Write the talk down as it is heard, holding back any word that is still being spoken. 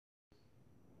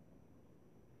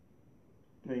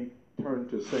Turn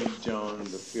to St. John,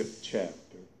 the 5th chapter.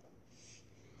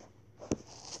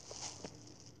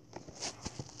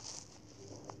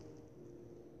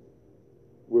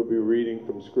 We'll be reading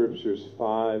from Scriptures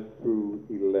 5 through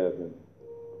 11.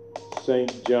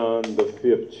 St. John, the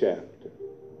 5th chapter.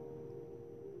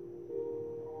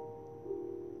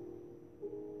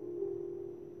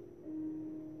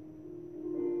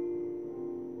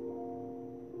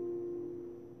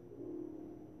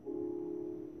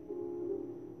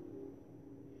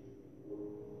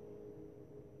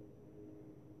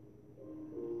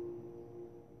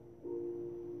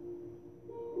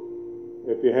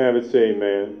 If you have it, say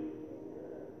amen.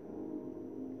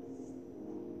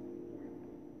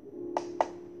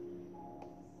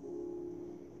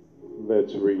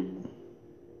 Let's read.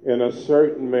 And a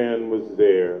certain man was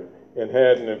there, and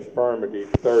had an infirmity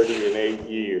 38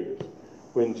 years.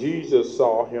 When Jesus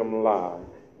saw him lie,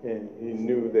 and he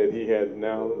knew that he had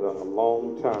now a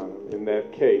long time in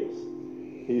that case,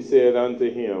 he said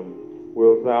unto him,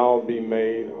 Wilt thou be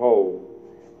made whole?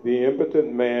 The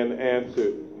impotent man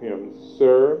answered him,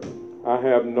 Sir, I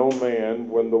have no man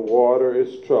when the water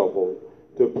is troubled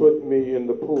to put me in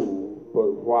the pool,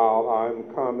 but while I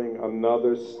am coming,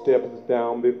 another steps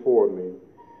down before me.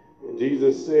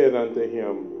 Jesus said unto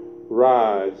him,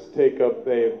 Rise, take up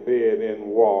thy bed and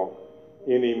walk.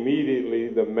 And immediately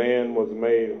the man was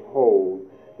made whole,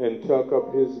 and took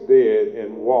up his bed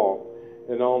and walked.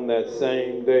 And on that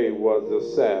same day was the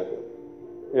Sabbath.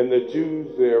 And the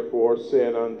Jews therefore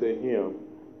said unto him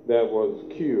that was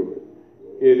cured,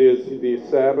 It is the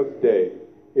Sabbath day.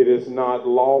 It is not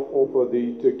lawful for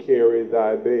thee to carry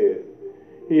thy bed.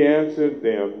 He answered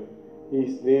them,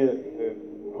 He then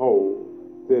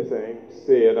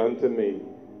said unto me,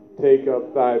 Take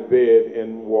up thy bed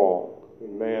and walk.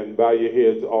 Amen. Bow your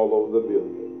heads all over the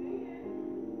building.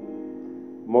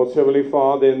 Most Heavenly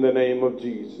Father, in the name of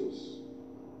Jesus,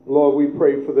 Lord, we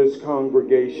pray for this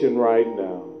congregation right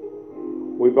now.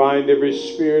 We bind every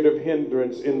spirit of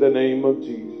hindrance in the name of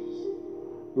Jesus.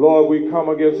 Lord, we come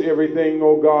against everything,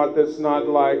 oh God, that's not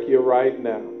like you right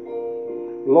now.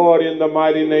 Lord, in the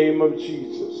mighty name of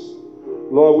Jesus,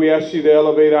 Lord, we ask you to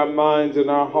elevate our minds and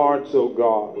our hearts, oh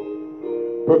God.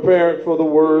 Prepare it for the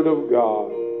word of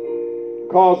God.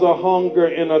 Cause a hunger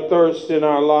and a thirst in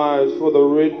our lives for the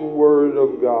written word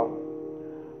of God.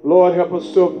 Lord, help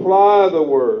us to apply the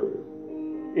word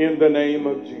in the name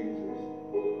of Jesus.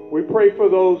 We pray for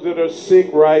those that are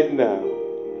sick right now.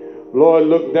 Lord,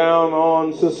 look down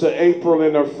on Sister April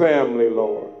and her family,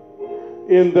 Lord.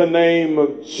 In the name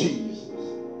of Jesus.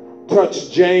 Touch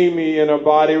Jamie in her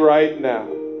body right now.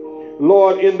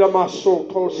 Lord, in the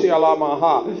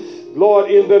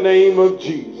Lord, in the name of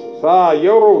Jesus.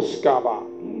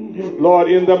 Lord,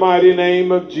 in the mighty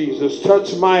name of Jesus.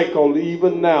 Touch Michael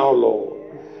even now, Lord.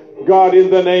 God, in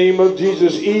the name of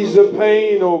Jesus, ease the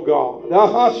pain, oh God.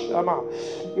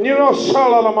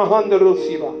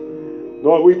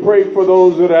 Lord, we pray for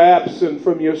those that are absent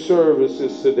from your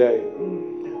services today.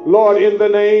 Lord, in the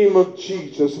name of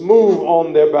Jesus, move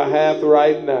on their behalf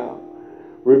right now.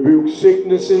 Rebuke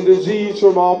sickness and disease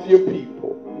from off your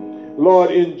people.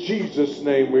 Lord, in Jesus'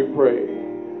 name we pray.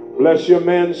 Bless your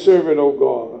manservant, oh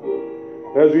God,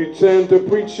 as we tend to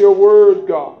preach your word,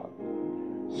 God.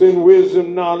 Send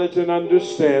wisdom, knowledge, and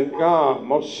understanding. God,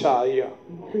 Messiah,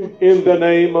 in the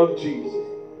name of Jesus.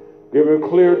 Give him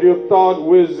clarity of thought,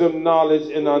 wisdom,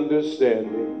 knowledge, and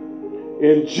understanding.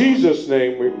 In Jesus'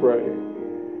 name we pray.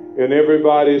 And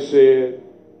everybody said,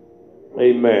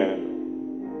 Amen.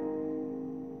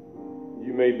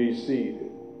 You may be seated.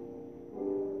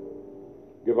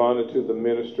 Give honor to the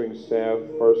ministering staff,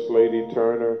 First Lady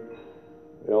Turner,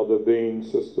 Elder Bean,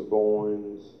 Sister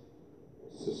Boynes,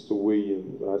 Sister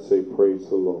Williams. I say praise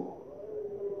the Lord.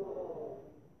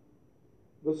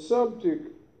 The subject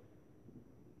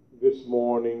this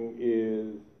morning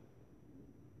is,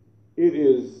 it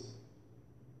is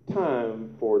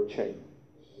time for change.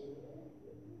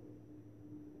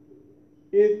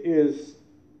 It is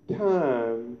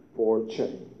time for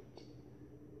change.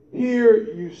 Here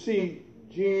you see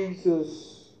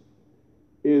Jesus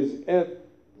is at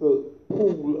the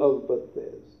pool of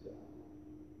Bethesda.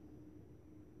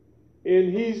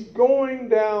 And he's going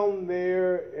down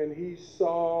there and he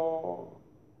saw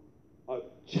a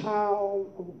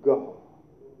child of God.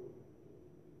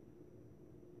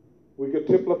 We could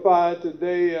typify it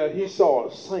today, he saw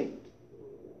a saint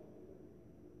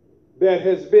that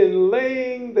has been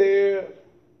laying there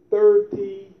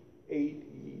 38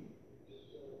 years.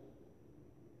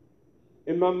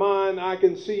 In my mind, I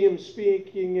can see him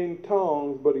speaking in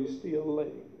tongues, but he's still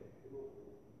laying there.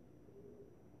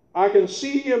 I can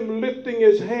see him lifting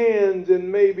his hands and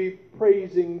maybe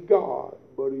praising God,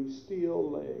 but he's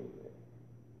still laying there.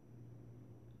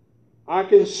 I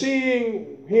can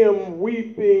see him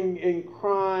weeping and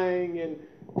crying and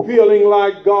feeling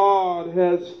like God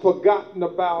has forgotten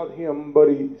about him, but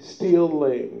he's still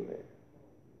laying there.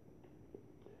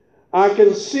 I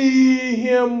can see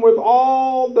him with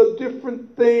all the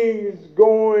different things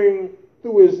going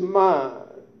through his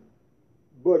mind,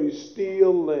 but he's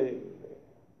still laying there.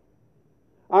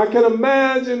 I can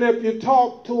imagine if you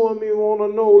talk to him, you want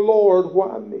to know, Lord,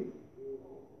 why me?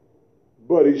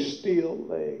 But he's still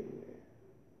laying there.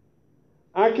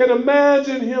 I can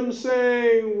imagine him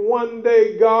saying, one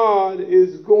day God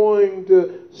is going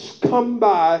to come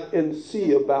by and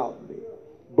see about me,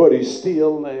 but he's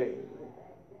still laying there.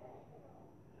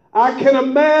 I can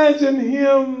imagine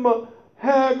him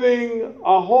having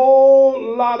a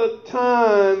whole lot of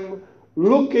time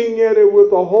looking at it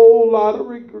with a whole lot of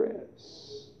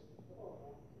regrets.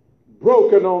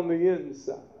 Broken on the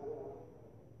inside,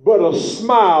 but a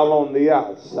smile on the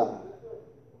outside,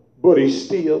 but he's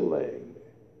still laying there.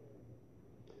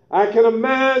 I can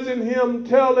imagine him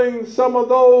telling some of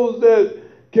those that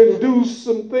can do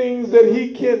some things that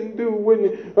he can do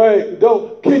when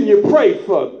can you pray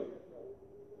for me?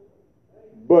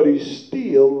 But he's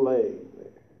still laying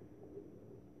there.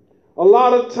 A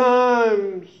lot of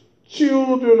times,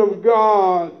 children of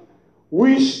God,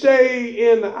 we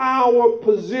stay in our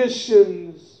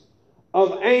positions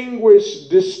of anguish,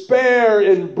 despair,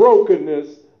 and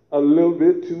brokenness a little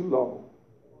bit too long.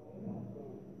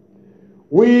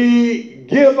 We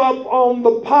give up on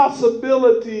the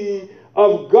possibility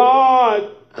of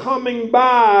God coming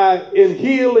by and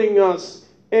healing us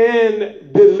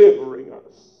and delivering us.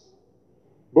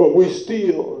 But we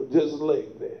still just lay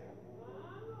there.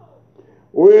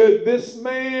 Where this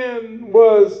man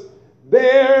was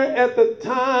there at the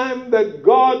time that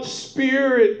God's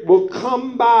Spirit will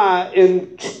come by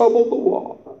and trouble the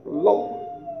water, Lord.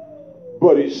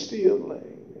 But he's still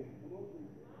laying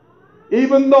there.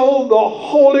 Even though the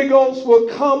Holy Ghost will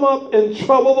come up and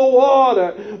trouble the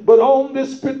water, but on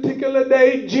this particular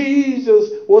day,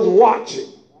 Jesus was watching.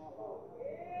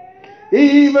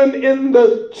 Even in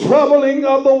the troubling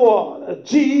of the water,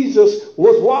 Jesus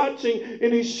was watching,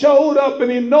 and he showed up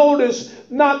and he noticed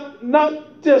not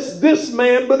just this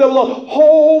man, but there was a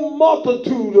whole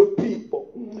multitude of people.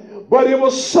 But it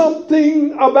was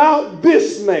something about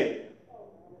this man.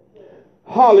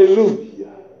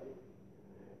 Hallelujah.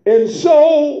 And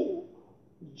so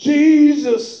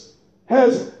Jesus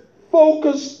has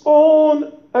focused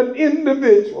on an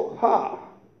individual.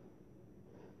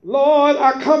 Lord,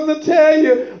 I come to tell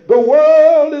you, the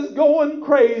world is going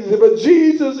crazy, but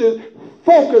Jesus is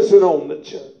focusing on the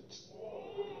church.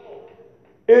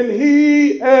 And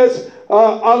he has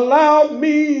allowed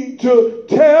me to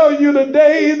tell you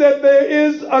today that there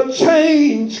is a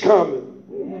change coming.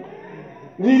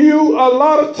 A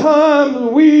lot of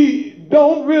times we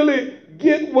don't really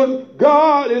get what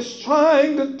God is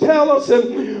trying to tell us,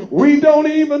 and we don't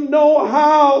even know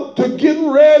how to get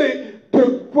ready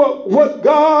to what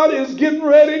God is getting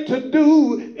ready to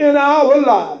do in our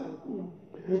lives.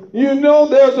 You know,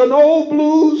 there's an old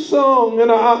blues song, and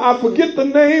I forget the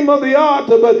name of the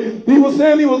author, but he was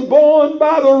saying he was born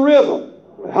by the river.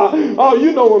 Oh,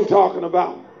 you know what I'm talking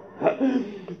about.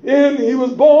 And he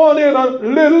was born in a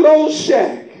little old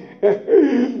shack,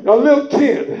 a little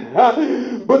tent.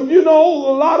 But you know,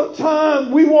 a lot of times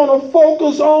we want to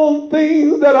focus on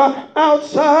things that are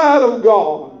outside of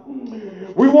God.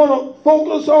 We want to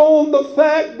focus on the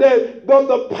fact that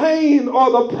the pain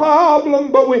or the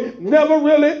problem, but we never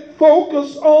really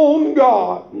focus on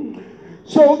God.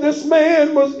 So this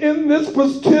man was in this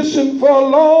position for a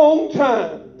long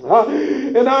time.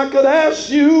 And I could ask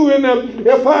you, and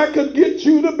if I could get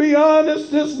you to be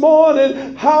honest this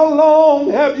morning, how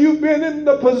long have you been in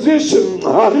the position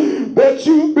that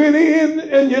you've been in,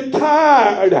 and you're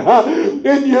tired,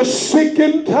 and you're sick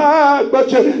and tired,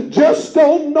 but you just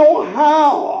don't know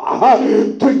how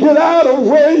to get out of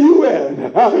where you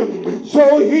at?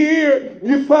 So here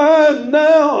you find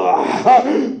now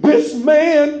this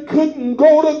man couldn't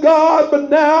go to God,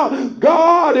 but now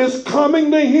God is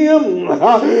coming to him.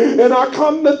 And I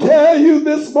come to tell you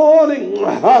this morning,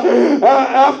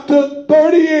 after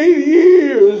 38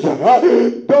 years,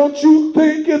 don't you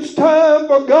think it's time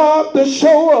for God to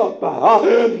show up?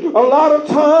 A lot of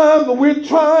times we're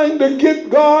trying to get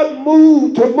God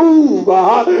to move,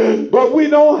 but we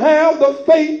don't have the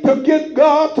faith to get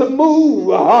God to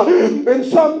move. And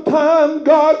sometimes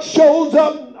God shows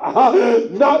up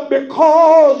not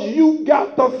because you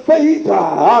got the faith,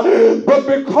 but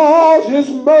because his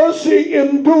mercy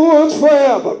endures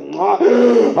forever.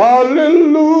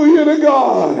 Hallelujah to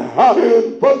God.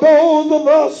 For those of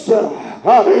us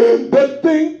that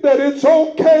think that it's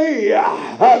okay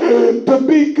to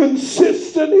be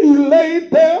consistent, he laid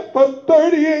there for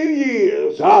 38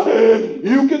 years.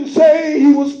 You can say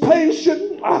he was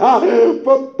patient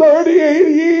for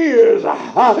 38 years,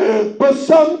 but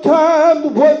sometimes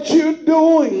what you're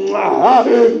doing,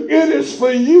 it is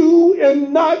for you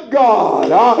and not God.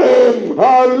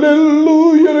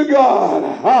 Hallelujah to God.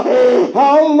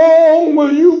 How long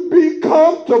will you be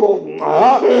comfortable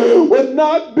with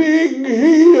not being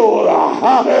healed?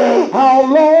 How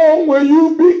long will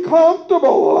you be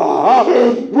comfortable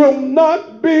with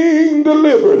not being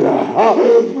delivered? A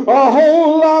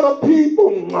whole lot of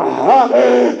people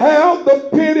have the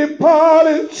pity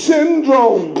party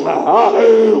syndrome,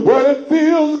 where it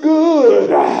feels good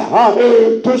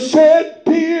to shed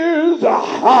tears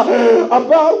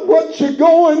about what you're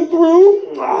going through,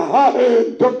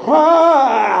 to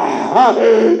cry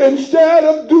instead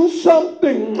of do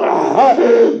something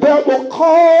that will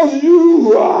cause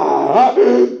you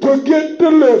to get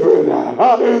delivered.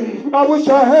 I wish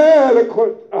I had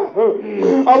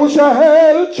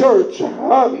a church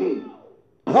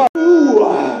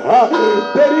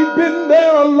that he'd been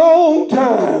there a long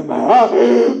time,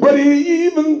 but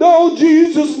even though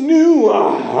Jesus knew,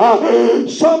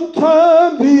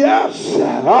 sometimes he asks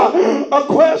a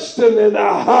question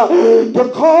to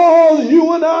cause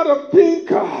you and I to think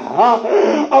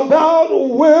about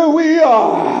where we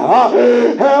are.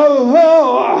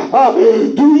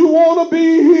 Do you want to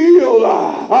be healed,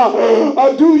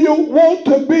 or do you want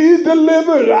to be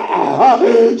delivered?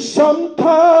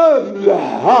 Sometimes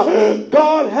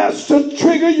God has to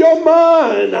trigger your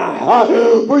mind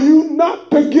for you not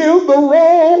to give the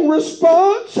wrong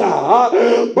response,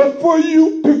 but for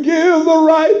you to give the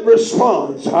right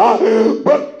response.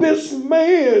 But this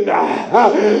man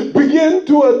began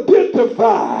to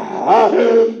identify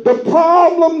the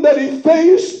problem that he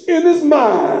faced in his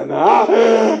mind.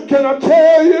 Can I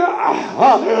tell you,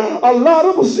 a lot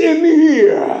of us in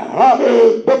here,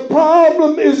 the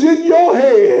problem is in your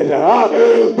head.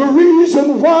 The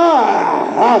reason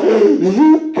why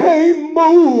you can't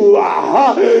move.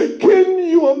 Can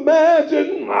you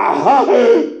imagine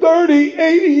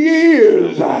 38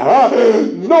 years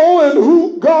knowing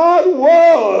who God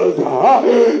was,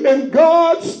 and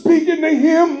God speaking to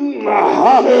him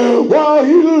while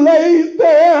he laid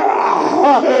there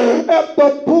at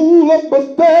the pool of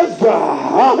Bethesda?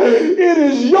 It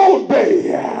is your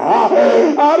day.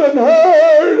 I done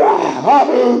heard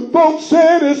folks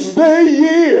said it's their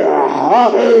year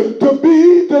to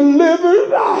be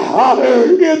delivered.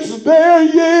 It's their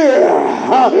year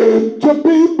to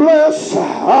be blessed,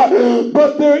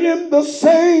 but they're in the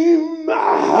same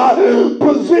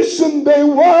position they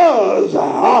was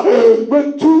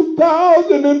when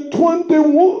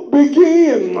 2021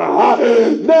 began.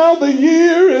 Now the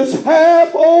year is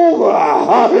half over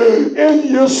and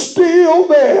you're still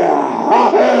there.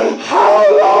 How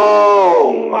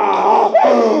long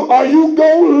are you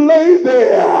gonna lay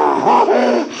there? How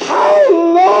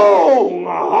long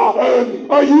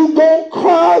are you gonna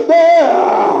cry there?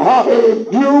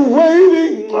 You're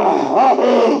waiting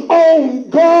on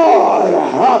God,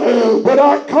 but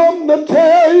I come to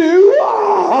tell you,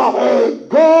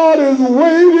 God is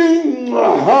waiting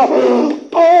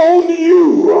on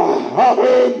you.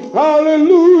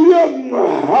 Hallelujah.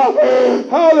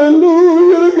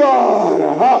 Hallelujah to God.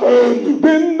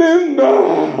 Been in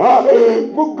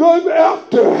for good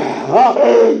after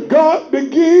God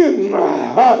began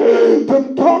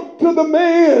to talk to the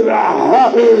man.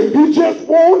 He just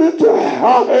wanted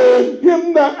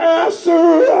him to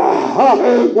answer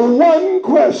one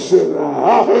question.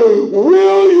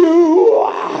 Will you,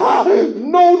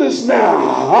 notice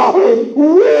now, will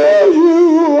you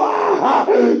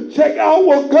check out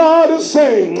what God is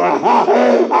saying?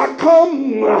 I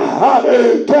come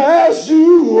to ask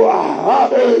you.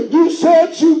 You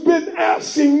said you've been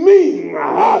asking me,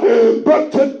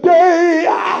 but today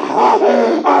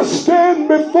I stand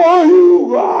before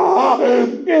you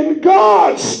in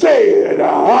God's stead.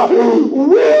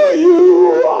 Will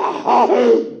you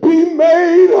be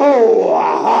made whole?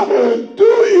 Do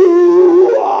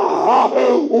you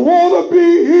want to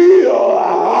be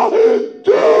healed?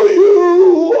 Do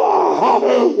you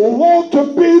want to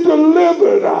be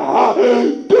delivered?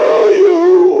 Do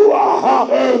you?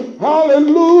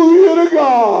 Hallelujah to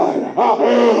God. A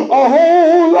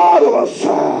whole lot of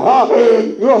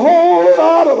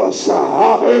us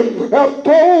have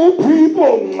told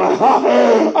people,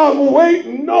 I'm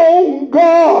waiting on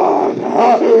God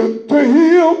to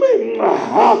heal me,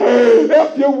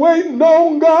 if you're waiting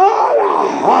on God,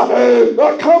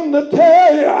 I come to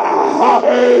tell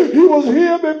you, he was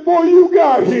here before you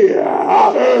got here.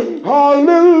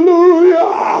 Hallelujah.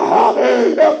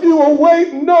 If you were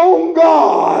waiting on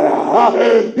God,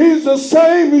 he's the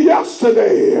same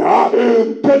yesterday,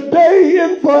 today,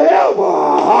 and forever.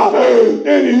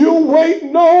 And you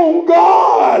waiting on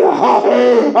God,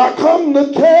 I come to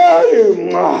tell you,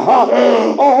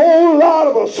 a whole lot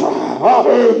of us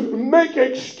make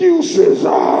excuses,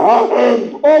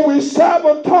 or we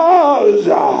sabotage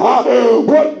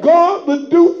what God would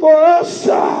do for us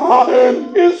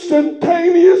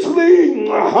instantaneously,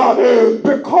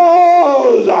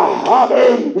 because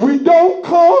we don't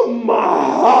come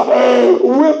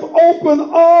with open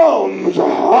arms.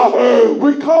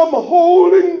 We come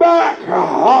holding back.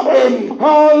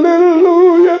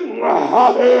 Hallelujah.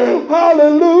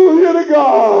 Hallelujah to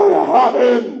God.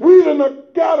 We done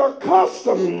got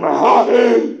accustomed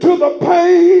to the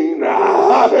pain,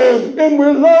 and we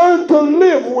learn to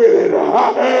live with it.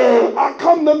 I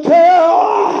come to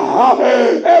tell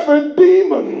every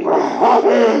demon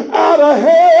out of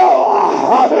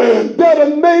hell that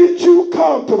have made you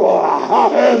comfortable,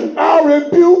 I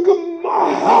rebuke them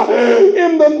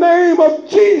in the name of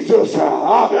Jesus,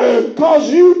 because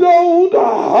you don't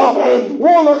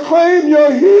want to claim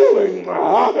your healing.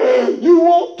 You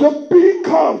want to be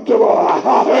comfortable.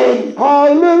 Hallelujah.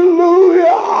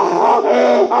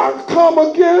 I come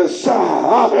against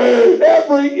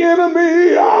every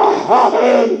enemy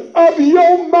of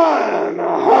your mind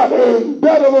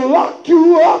that will lock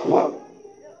you up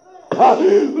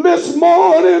this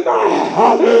morning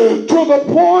to the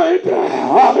point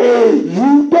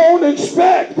you don't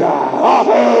expect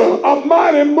a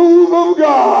mighty move of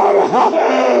God.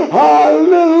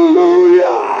 Hallelujah.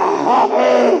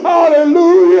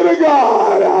 Hallelujah to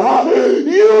God.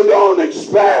 You don't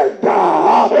expect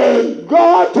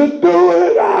God to do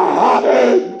it.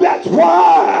 That's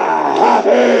why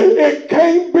it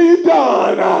can't be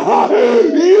done.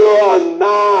 You are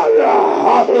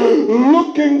not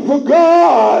looking for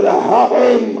God.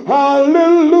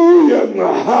 Hallelujah.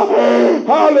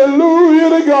 Hallelujah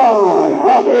to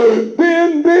God.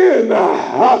 Then,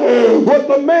 what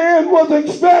the man was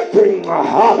expecting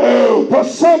for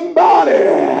somebody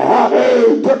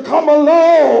to come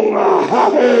along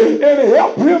and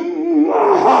help him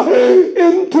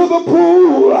into the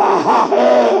pool.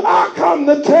 I come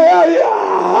to tell you,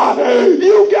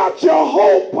 you got your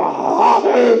hope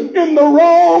in the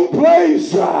wrong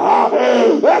place.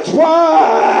 That's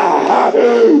why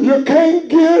you can't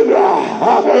get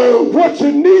what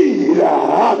you need.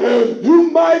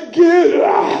 You might get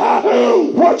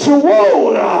what you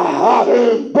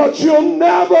want, but you'll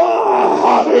never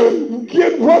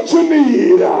get what you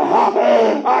need.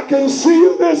 I can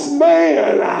see this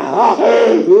man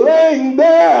laying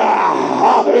there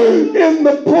in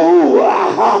the pool,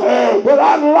 but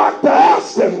I'd like to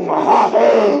ask him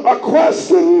a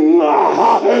question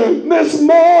this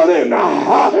morning.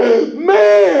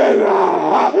 Man,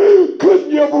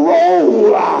 could you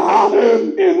roll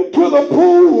into the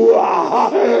pool?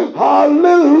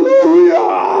 Hallelujah.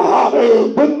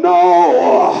 But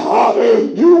no,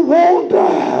 you won't.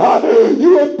 You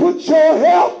will put your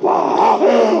help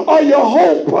or your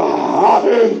hope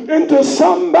into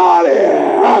somebody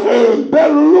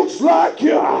that looks like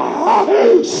you,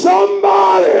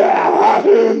 somebody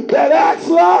that acts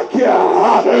like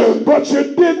you, but you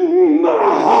didn't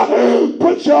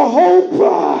put your hope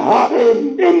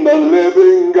in the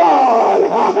living God.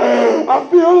 I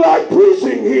feel like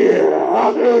preaching here.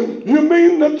 You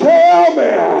mean to tell me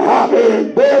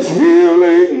there's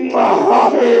healing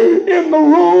in the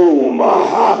room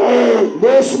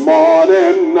this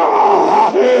morning?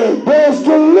 There's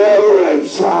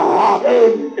deliverance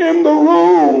in the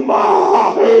room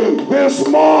this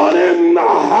morning.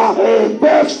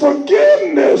 There's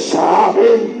forgiveness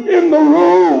in the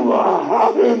room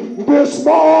this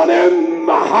morning.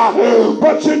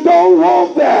 But you don't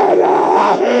want that.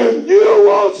 You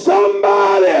want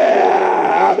somebody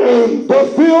to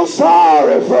feel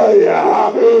sorry for you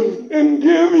and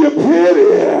give you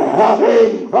pity.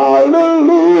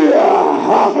 Hallelujah.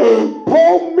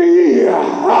 upon me.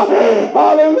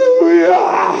 Hallelujah.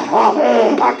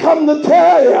 I come to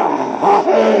tell you,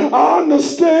 I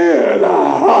understand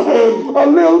a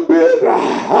little bit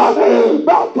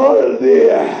about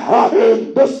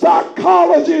the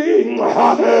psychology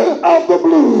of the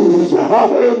blues.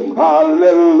 Hallelujah.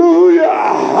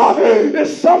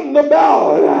 It's something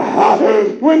about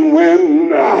when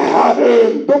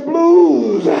the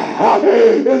blues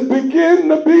is beginning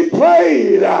to be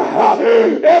played,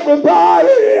 everybody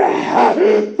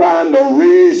find a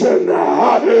reason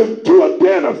to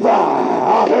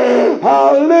identify.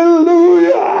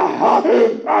 Hallelujah.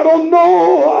 I don't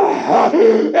know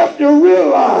if you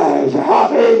realize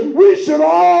we should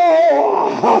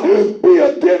all be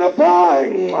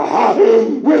identifying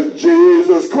with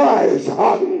Jesus Christ.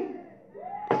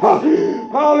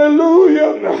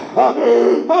 Hallelujah.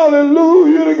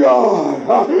 Hallelujah to God.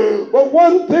 But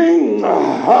one thing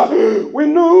we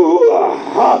knew,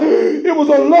 it was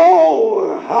a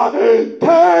long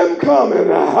time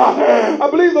coming. I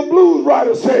believe the blues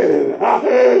writer said it.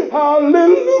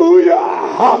 Hallelujah.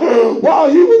 While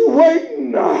he was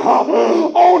waiting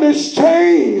on his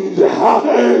change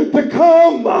to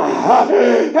come,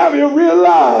 have you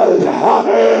realized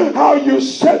how you're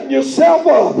setting yourself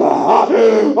up?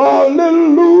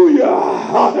 Hallelujah.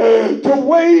 To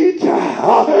wait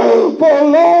for a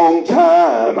long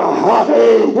time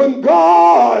when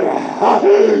God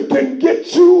can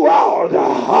get you out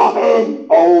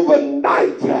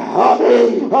overnight.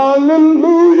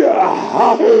 Hallelujah.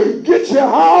 Get you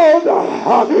out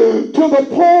to the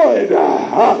point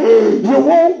you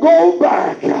won't go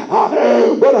back.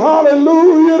 But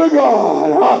hallelujah to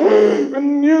God.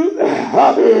 And you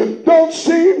don't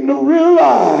seem to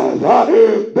realize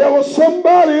there was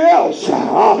somebody else.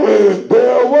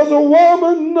 There was a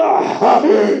woman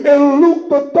in Luke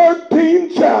the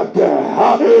 13th chapter,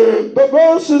 the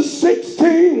verses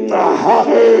 16,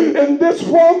 and this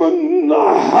woman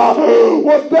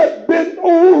was that bent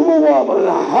over woman.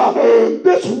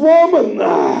 This woman,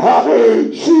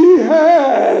 she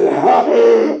had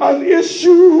an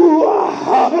issue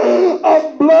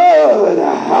of blood,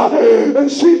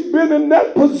 and she's been in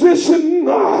that position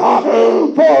for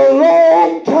a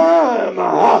long time.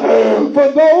 For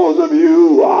those of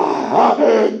you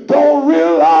don't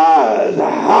realize,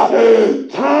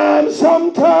 time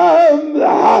sometimes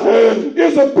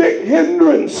is a big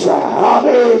hindrance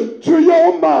to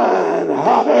your mind.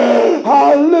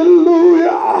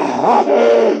 Hallelujah.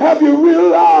 Have you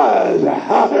realized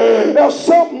if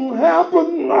something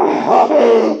happened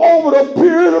over the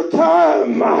period of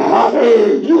time,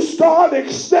 you start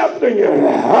accepting it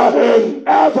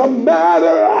as a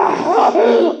matter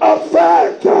of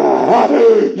fact.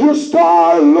 You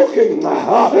start looking,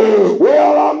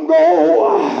 well,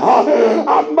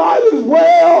 I might as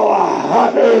well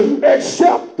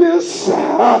accept this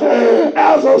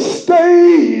as a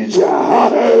stage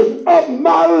of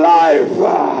my life.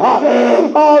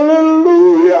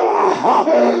 Hallelujah.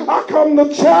 I come to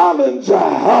challenge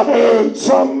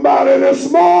somebody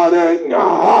this morning.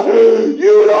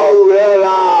 You don't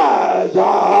realize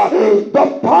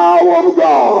the power of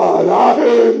God.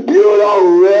 You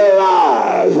don't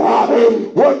realize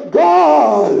what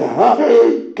God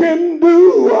can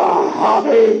do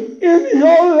in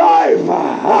your life.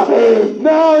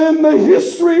 Now, in the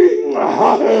history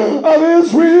of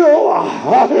Israel,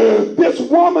 this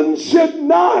woman should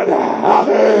not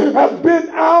have been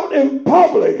out in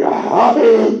public,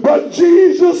 but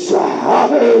Jesus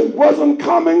wasn't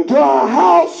coming to our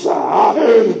house.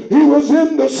 He was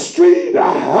in the street.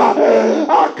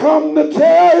 I come to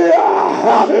tell you,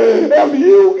 if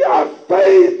you got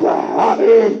faith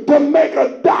to make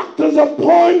a doctor's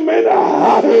appointment,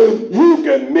 you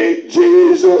can meet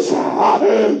Jesus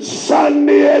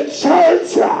Sunday at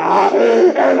church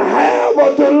and have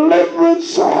a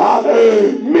deliverance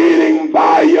meeting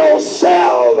by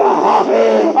yourself.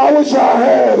 I wish I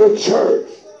had a church.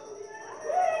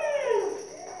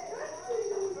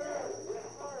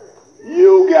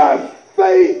 You got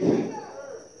faith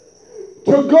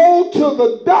to go to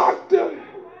the doctor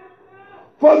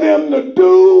for them to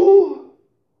do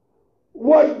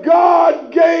what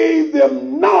God gave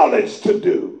them knowledge to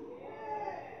do.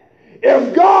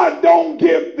 If God don't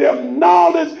give them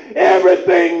knowledge,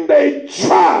 everything they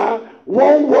try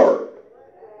won't work.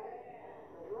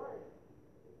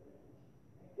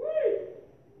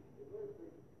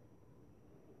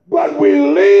 But we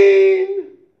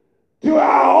lean to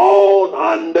our own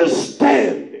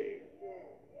understanding.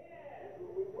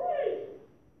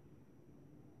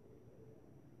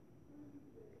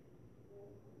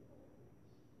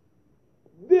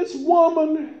 This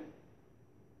woman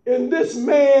and this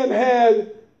man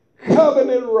had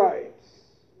covenant rights.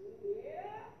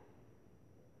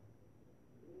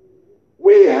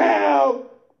 We have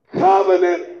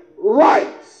covenant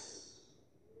rights.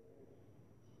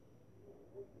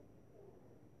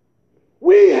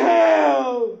 We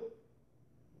have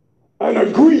an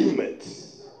agreement.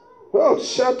 Oh,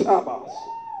 shatabas.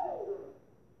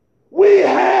 We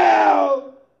have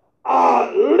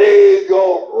a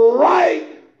legal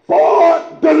right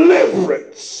for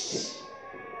deliverance.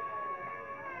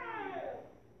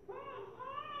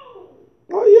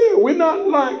 Oh yeah, we're not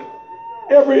like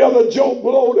every other Joe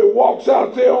Blow that walks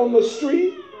out there on the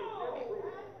street.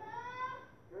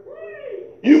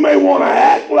 You may want to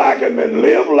act like him and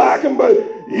live like him, but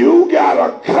you got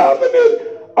a covenant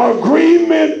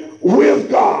agreement with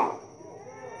God.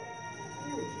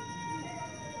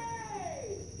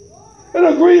 An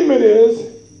agreement is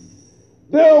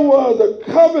there was a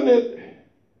covenant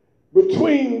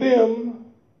between them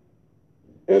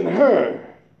and her.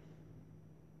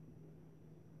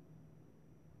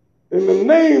 And the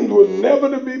names were never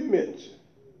to be mentioned.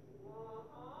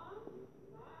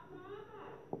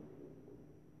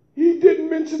 He didn't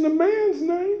mention the man's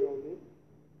name.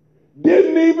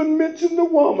 Didn't even mention the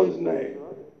woman's name.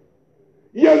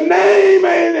 Your name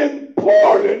ain't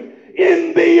important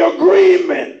in the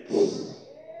agreement.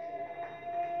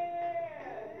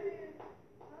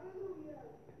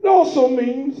 It also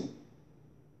means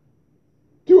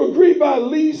to agree by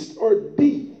lease or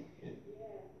deed.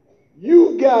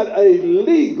 You got a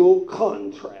legal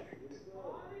contract.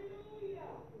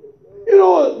 You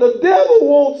know, the devil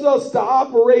wants us to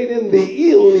operate in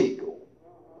the illegal,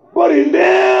 but he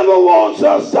never wants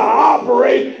us to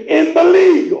operate in the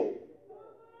legal.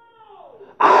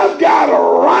 I've got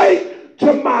a right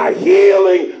to my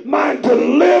healing, my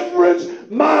deliverance,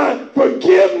 my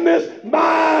forgiveness,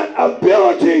 my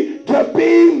ability to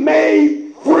be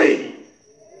made free.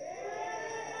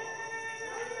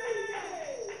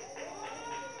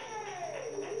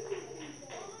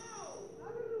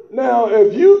 Now,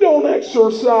 if you don't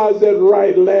exercise that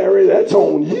right, Larry, that's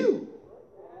on you.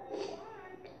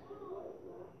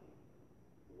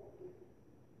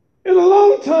 And a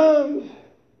lot of times,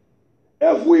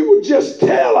 if we would just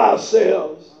tell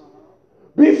ourselves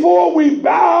before we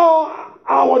bow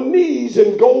our knees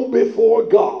and go before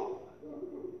God,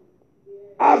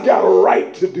 I've got a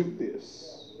right to do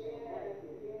this.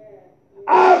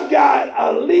 I've got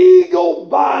a legal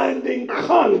binding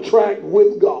contract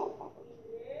with God.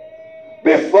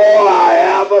 Before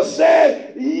I ever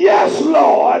said, yes,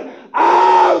 Lord,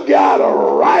 I've got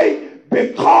a right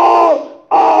because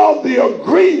of the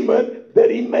agreement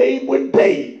that he made with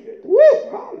David. Woo,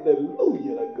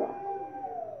 hallelujah to God.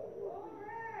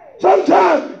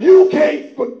 Sometimes you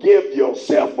can't forgive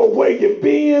yourself for where you've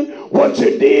been, what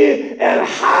you did, and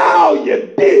how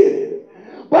you did it.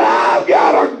 But I've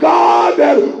got a God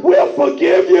that will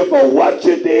forgive you for what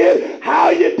you did, how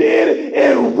you did it,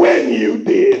 and when you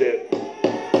did it.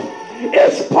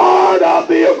 It's part of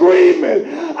the agreement.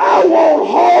 I won't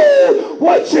hold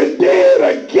what you did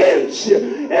against you.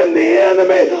 And the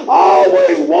enemy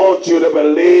always wants you to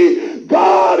believe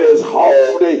God is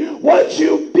holding what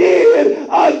you did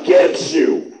against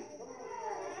you.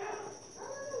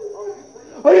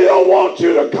 He don't want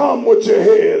you to come with your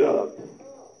head up.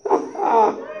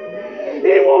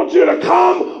 He wants you to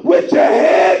come with your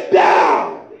head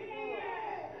down.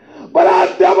 But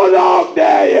I double dog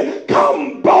dare you,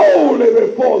 come boldly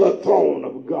before the throne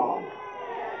of God,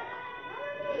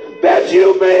 that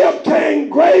you may obtain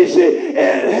grace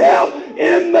and help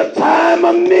in the time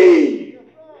of need.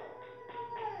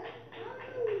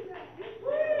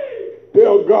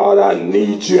 Tell God, I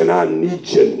need you and I need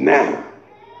you now.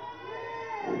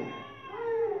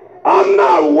 I'm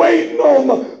not waiting on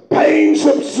the pain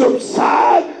to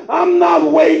subside. I'm not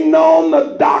waiting on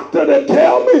the doctor to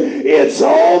tell me it's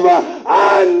over.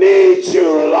 I need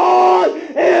you, Lord,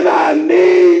 and I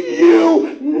need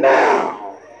you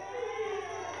now.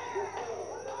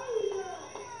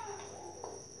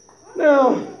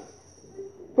 Now,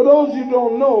 for those you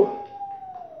don't know,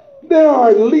 there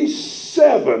are at least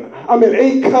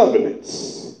 8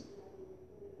 covenants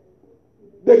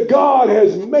that God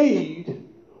has made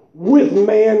with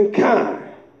mankind.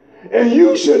 And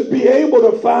you should be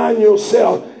able to find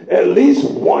yourself at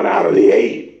least 1 out of the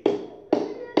 8.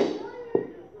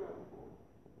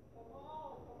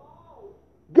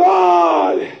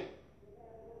 God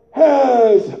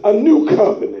has a new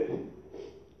covenant.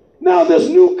 Now, this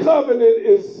new covenant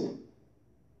is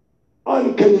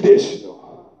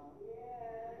unconditional.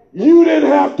 You didn't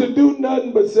have to do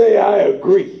nothing but say, I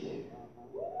agree.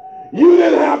 You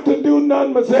didn't have to do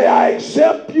nothing but say, I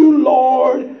accept you,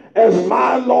 Lord, as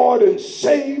my Lord and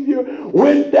Savior,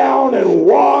 went down in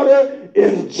water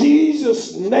in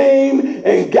Jesus' name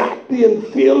and got the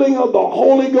infilling of the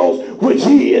Holy Ghost, which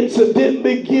he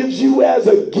incidentally gives you as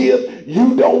a gift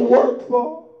you don't work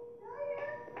for.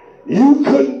 You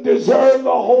couldn't deserve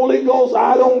the Holy Ghost.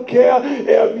 I don't care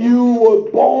if you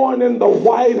were born in the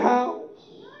White House.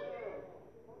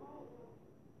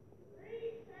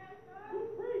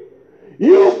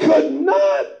 You could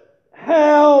not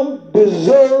have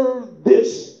deserved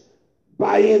this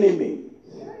by any means.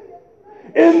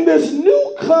 In this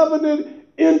new covenant,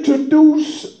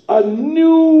 introduce a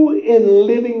new and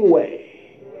living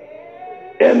way.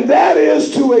 And that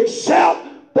is to accept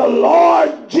the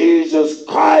Lord Jesus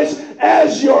Christ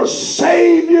as your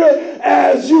Savior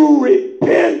as you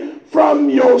repent from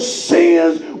your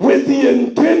sins with the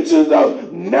intentions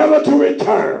of never to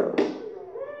return.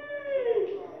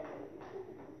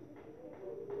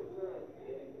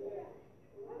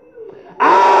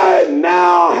 I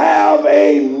now have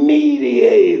a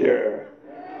mediator.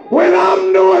 When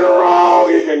I'm doing wrong,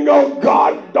 you can go,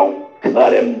 God, don't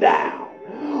cut him down.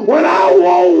 When I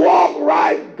won't walk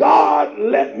right, God,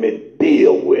 let me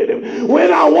deal with him.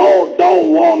 When I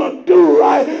don't want to do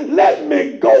right, let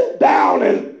me go down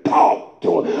and talk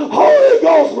to him. Holy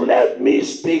Ghost, let me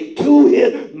speak to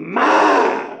his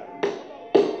mind.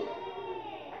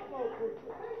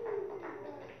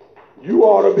 You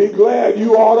ought to be glad.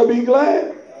 You ought to be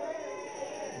glad.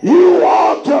 You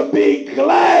ought to be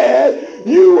glad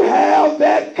you have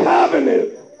that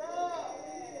covenant.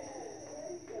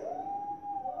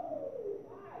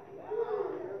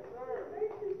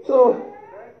 So,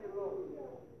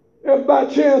 if by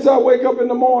chance I wake up in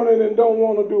the morning and don't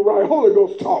want to do right, Holy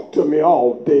Ghost talk to me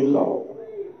all day long.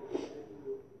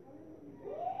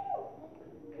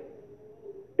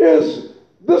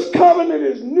 This covenant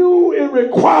is new. It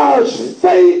requires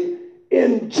faith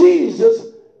in Jesus.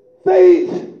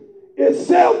 Faith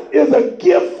itself is a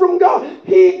gift from God.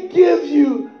 He gives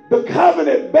you the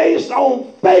covenant based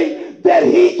on faith that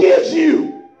he gives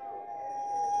you.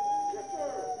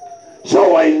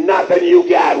 So ain't nothing you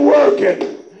got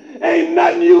working. Ain't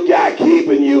nothing you got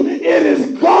keeping you. It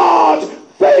is God's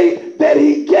faith that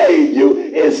he gave you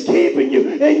is keeping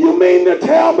you. And you mean to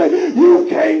tell me you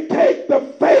can't take the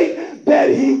faith that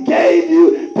he gave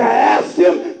you to ask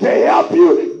him to help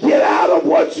you get out of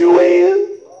what you're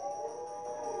in?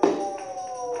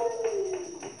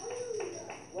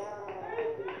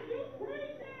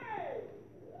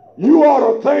 You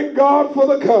ought to thank God for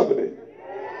the covenant.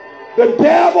 The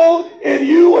devil and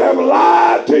you have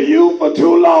lied to you for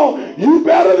too long. You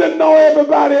better than know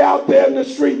everybody out there in the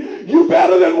street. You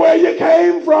better than where you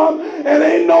came from. And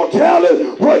ain't no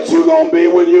telling what you gonna be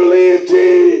when you leave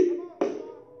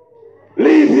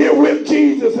here with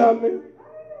Jesus, honey.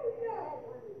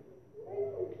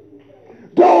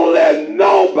 Don't let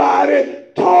nobody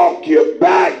talk you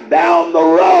back down the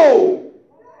road.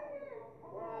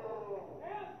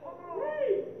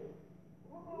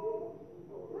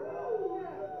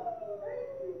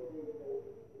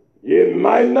 It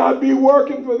might not be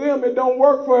working for them. It don't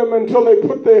work for them until they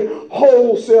put their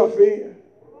whole self in.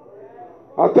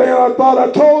 I thought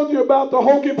I told you about the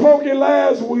hokey pokey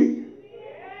last week.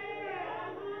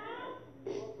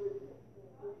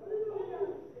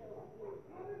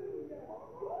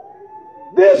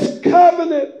 This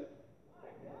covenant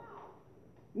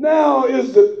now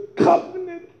is the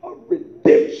covenant of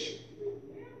redemption.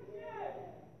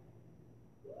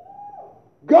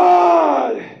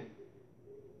 God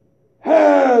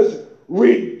has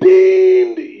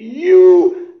redeemed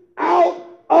you out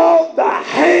of the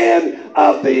hand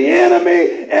of the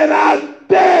enemy, and I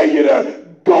dare you to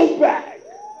go back.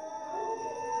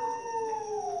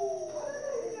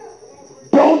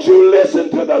 Don't you listen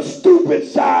to the stupid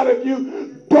side of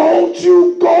you. Don't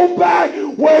you go back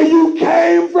where you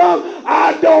came from.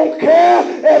 I don't care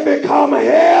if it come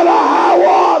hell or high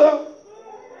water.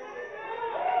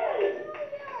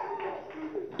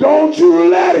 Don't you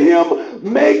let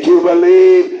him make you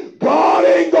believe God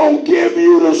ain't going to give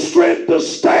you the strength to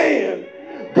stand.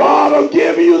 God will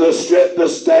give you the strength to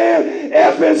stand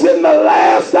if it's in the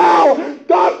last hour.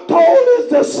 God told his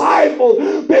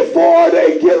disciples before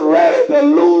they get ready to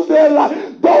lose their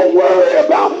life, don't worry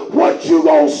about what you're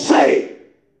going to say.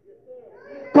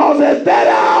 Because at that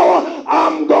hour,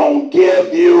 I'm going to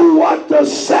give you what to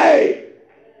say.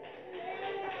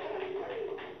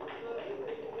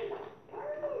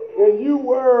 And you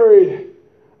worried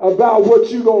about what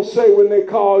you're going to say when they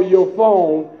call your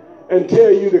phone and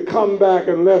tell you to come back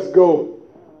and let's go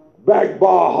back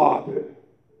bar hopping.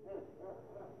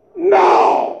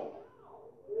 No.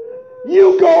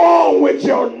 You go on with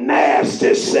your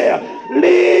nasty self.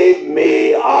 Leave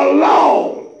me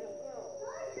alone.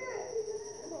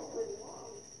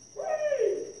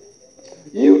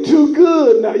 You too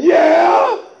good now.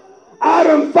 Yeah, I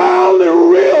done finally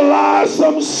realized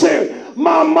some sin.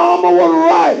 My mama was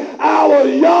right. I was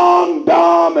young,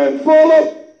 dumb, and full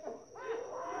of...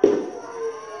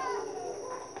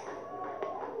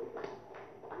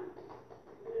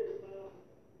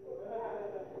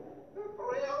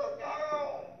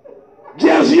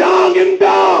 just young and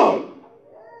dumb.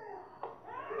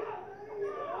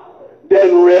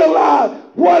 Didn't realize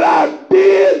what I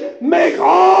did make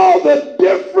all the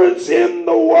difference in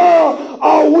the world.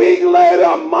 A week later,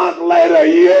 a month later, a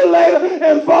year later,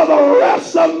 and for the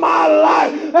rest of my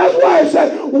life. That's why I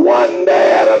said, one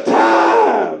day at a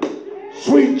time,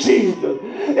 sweet Jesus,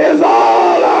 is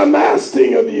all I'm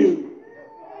asking of you.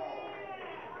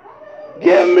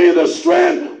 Give me the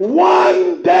strength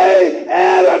one day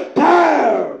at a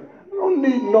time. I don't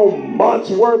need no months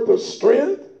worth of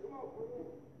strength.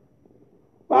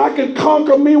 If I can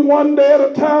conquer me one day at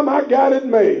a time, I got it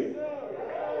made.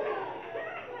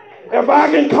 If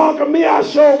I can conquer me, I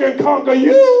sure can conquer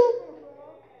you.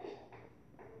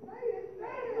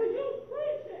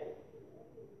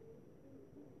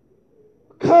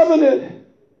 Covenant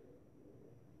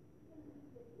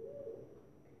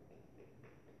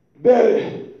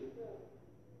that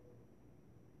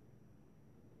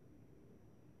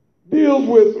deals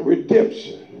with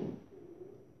redemption,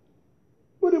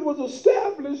 but it was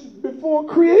established before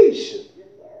creation.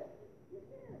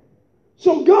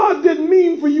 So God didn't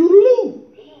mean for you to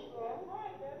lose.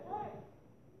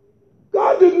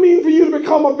 God didn't mean for you to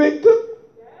become a victim.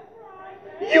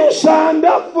 You signed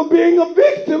up for being a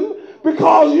victim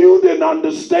because you didn't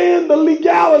understand the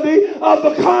legality of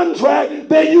the contract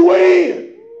that you were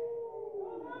in.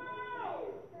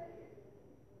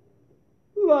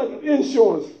 Like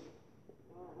insurance.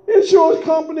 Insurance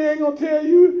company ain't going to tell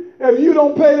you, if you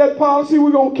don't pay that policy,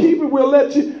 we're going to keep it. We'll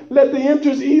let the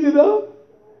interest eat it up.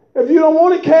 If you don't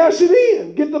want it, cash it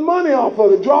in. Get the money off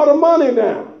of it. Draw the money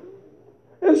down.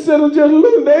 Instead of just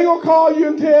losing, they ain't going to call you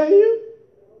and tell you.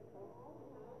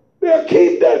 They'll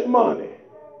keep that money.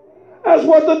 That's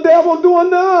what the devil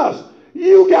doing to us.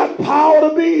 You got power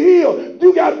to be healed.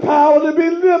 You got power to be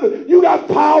delivered. You got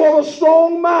power of a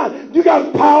strong mind. You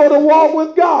got power to walk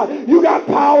with God. You got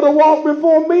power to walk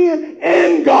before men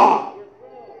and God.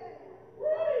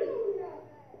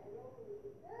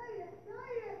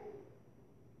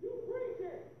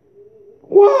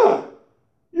 Why?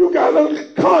 You got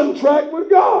a contract with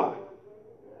God.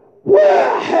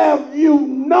 Where have you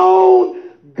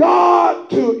known God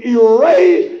to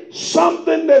erase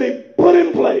something that he put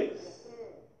in place?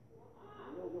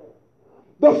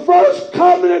 The first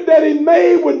covenant that he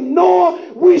made with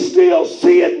Noah, we still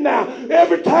see it now.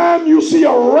 Every time you see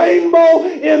a rainbow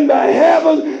in the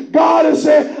heavens, God is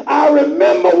saying, I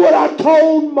remember what I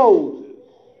told Moses.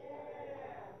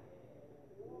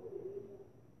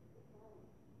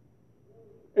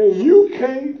 And you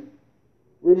can't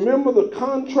remember the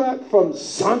contract from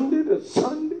Sunday to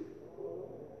Sunday?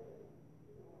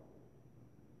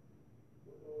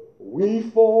 We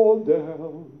fall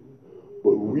down,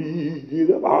 but we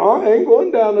get up. I ain't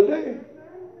going down today.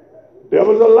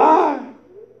 Devil's a lie.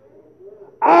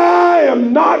 I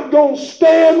am not going to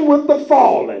stand with the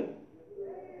fallen.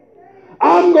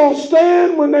 I'm going to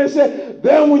stand when they say,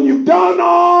 then when you've done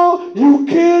all you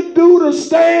can do to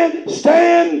stand,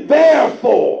 stand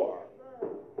therefore.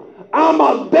 I'm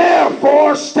a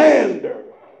therefore stander.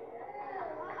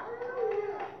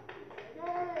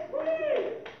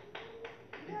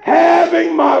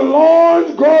 Having my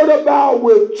loins girded about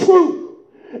with truth,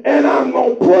 and I'm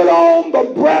going to put on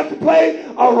the breastplate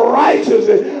of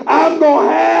righteousness. I'm going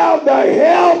to have the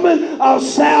helmet of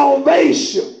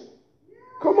salvation.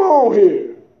 Come on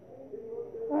here.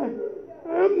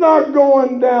 I'm not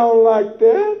going down like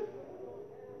that.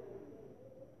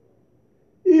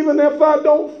 Even if I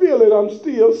don't feel it, I'm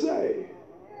still saved.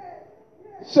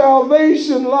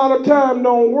 Salvation a lot of time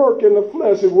don't work in the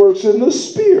flesh. It works in the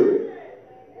spirit.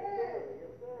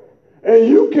 And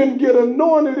you can get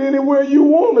anointed anywhere you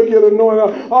want to get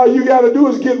anointed. All you got to do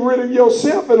is get rid of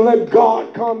yourself and let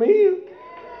God come in.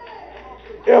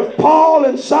 If Paul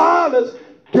and Silas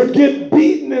could get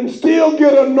beaten and still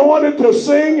get anointed to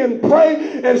sing and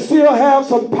pray and still have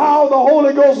some power of the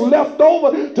Holy Ghost left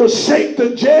over to shake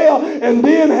the jail and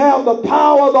then have the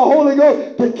power of the Holy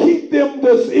Ghost to keep them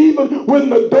this, even when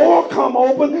the door come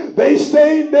open, they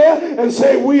stayed there and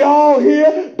say, we all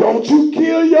here, don't you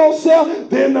kill yourself.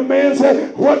 Then the man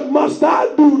said, what must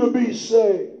I do to be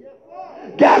saved?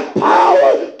 Got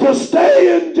power to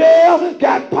stay in jail,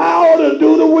 got power to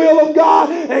do the will of God,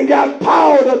 and got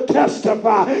power to to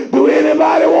testify. Do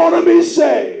anybody want to be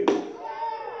saved?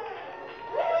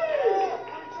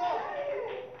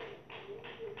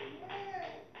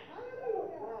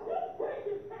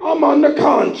 I'm under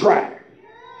contract.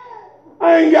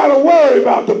 I ain't got to worry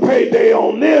about the payday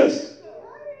on this,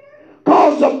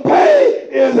 because the pay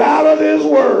is out of this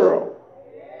world.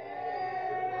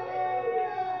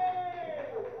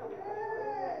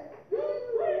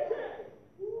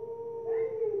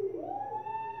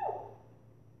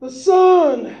 The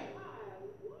Son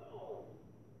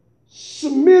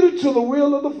submitted to the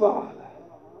will of the Father.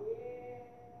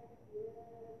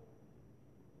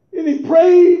 And he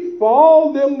prayed for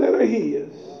all them that are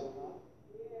his.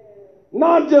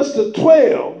 Not just the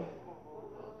 12,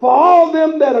 for all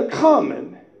them that are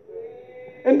coming.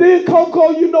 And then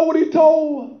Coco, you know what he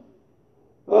told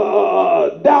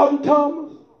Doubting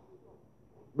Thomas?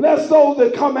 Bless those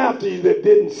that come after you that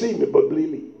didn't see me but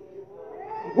believe.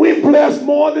 We bless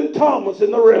more than Thomas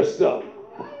and the rest of them,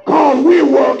 because we're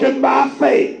working by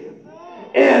faith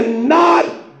and not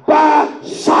by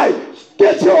sight.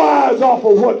 Get your eyes off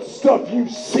of what stuff you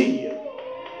see.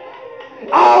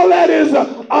 All that is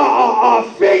a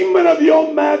figment of your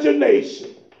imagination.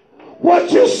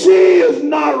 What you see is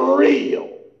not real.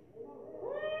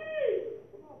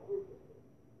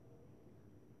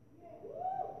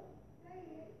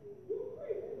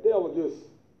 The devil just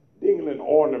dingling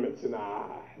ornaments in our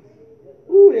eyes.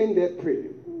 Ooh, ain't that pretty?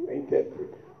 Ooh, ain't that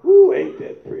pretty? Ooh, ain't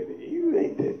that pretty? You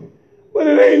ain't that pretty. But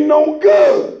it ain't no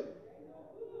good.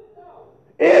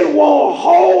 It won't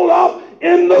hold up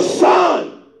in the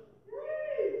sun.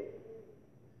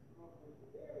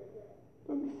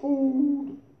 And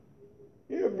fooled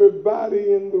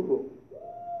everybody in the room.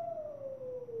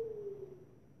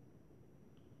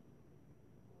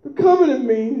 The covenant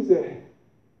means that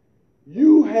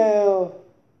you have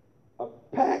a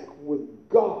pact with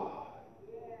God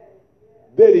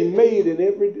that he made in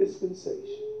every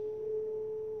dispensation.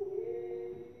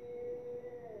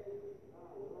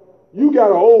 You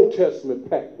got an Old Testament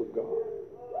pact with God.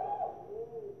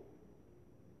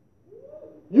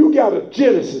 You got a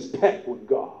Genesis pact with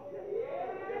God.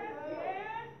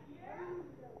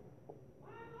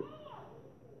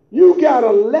 You got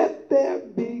to let there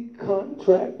be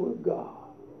contract with God.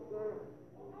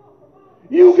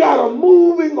 You got a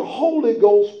moving Holy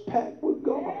Ghost pact with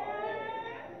God.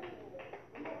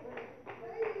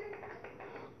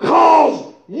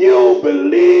 Because you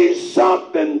believe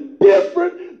something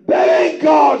different that ain't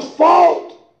God's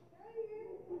fault.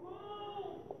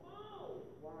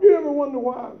 You ever wonder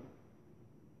why?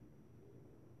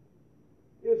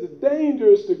 It's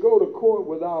dangerous to go to court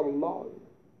without a lawyer.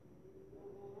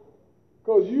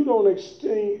 Because you don't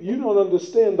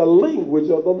understand the language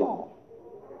of the law.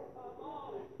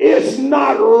 It's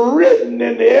not written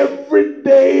in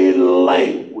everyday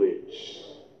language.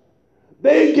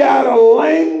 They got a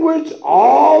language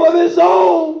all of its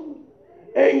own,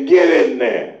 and get in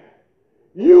there.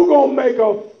 You're going to make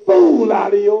a fool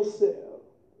out of yourself.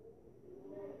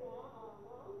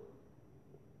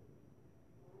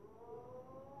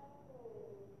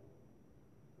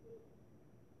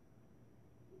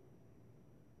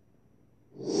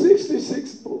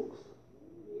 Books.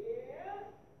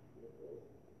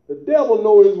 The devil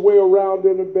knows his way around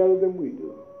in it better than we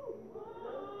do.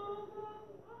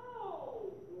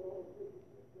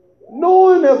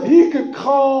 Knowing if he could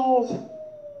cause,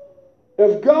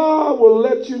 if God will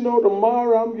let you know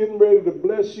tomorrow I'm getting ready to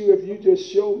bless you if you just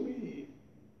show me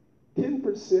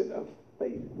 10% of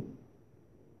faith.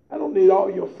 I don't need all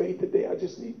your faith today. I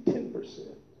just need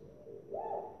 10%.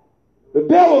 The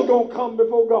devil's going to come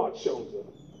before God shows up.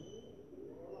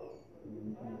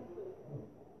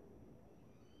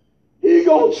 He's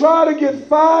going to try to get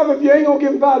 5. If you ain't going to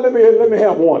give him 5, let me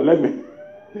have one. Let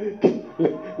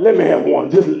me have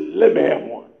one. Just let me have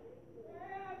one.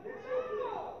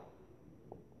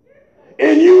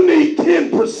 And you need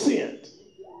 10%.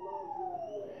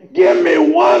 Give me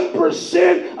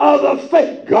 1% of the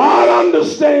faith. God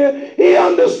understands. He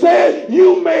understands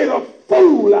you made a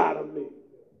fool out of me.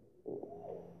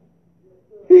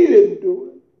 He didn't do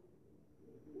it.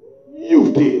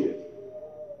 You did it.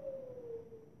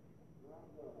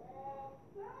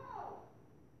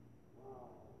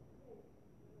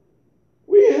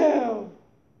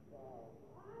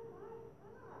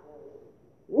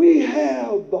 We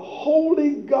have the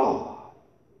Holy God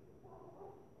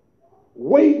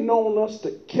waiting on us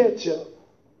to catch up,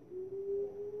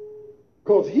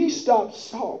 because he stopped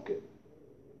talking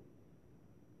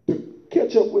to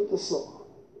catch up with the Son.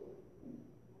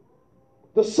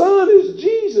 The Son is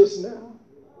Jesus now.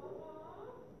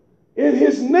 And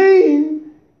his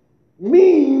name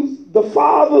means the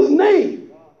Father's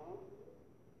name.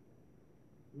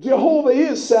 Jehovah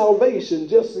is salvation,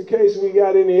 just in case we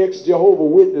got any ex-Jehovah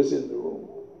Witness in the room.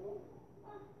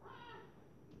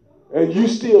 And you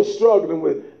still struggling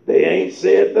with, they ain't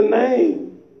said the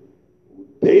name.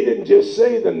 They didn't just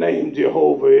say the name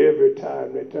Jehovah every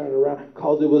time they turned around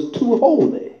because it was too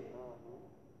holy.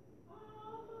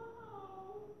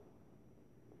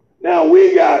 Now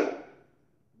we got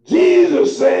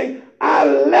Jesus saying, I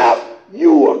left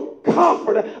you a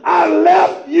comforter. I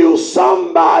left you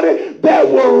somebody that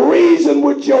will reason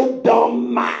with your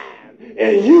dumb mind.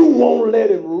 And you won't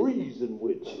let him reason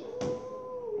with you.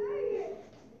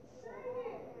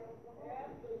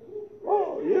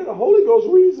 Oh, yeah, the Holy Ghost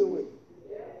reason with you.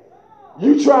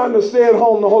 You trying to stay at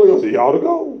home, the Holy Ghost says, you ought to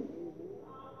go.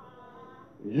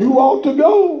 You ought to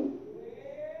go.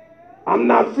 I'm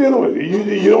not feeling it.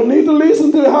 You don't need to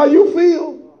listen to how you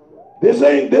feel. This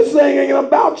thing ain't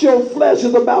about your flesh.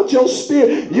 It's about your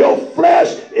spirit. Your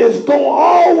flesh is going to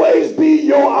always be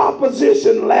your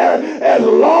opposition, Larry, as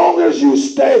long as you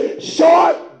stay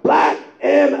short, black,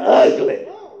 and ugly.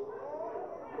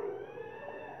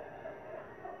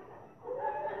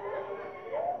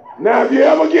 Now, if you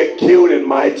ever get cute, it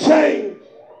might change.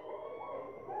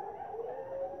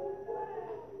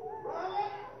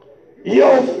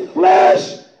 Your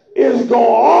flesh is going to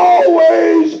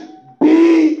always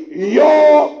be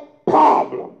your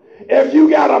problem. If you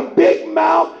got a big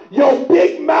mouth, your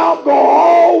big mouth going to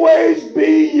always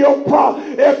be your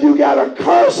problem. If you got a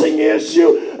cursing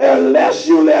issue, unless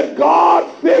you let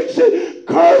God fix it,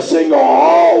 cursing going to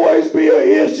always be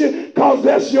an issue because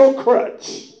that's your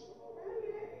crutch.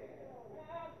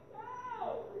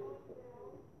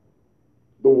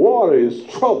 The water is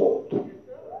troubled.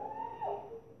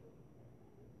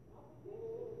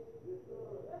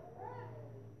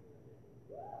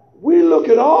 We look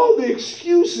at all the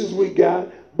excuses we got,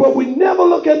 but we never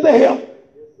look at the help.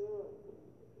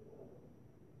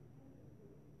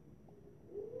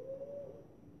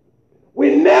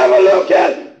 We never look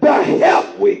at the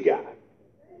help we got.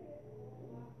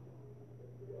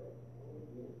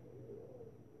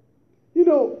 You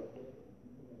know,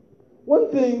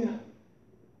 one thing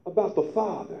about the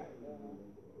Father,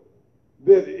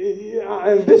 that,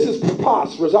 and this is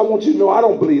preposterous. I want you to know I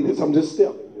don't believe this. I'm just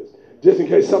telling you this. Just in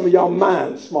case some of y'all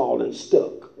minds small and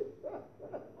stuck.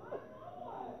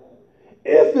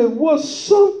 If it was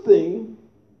something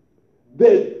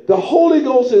that the Holy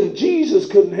Ghost and Jesus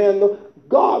couldn't handle,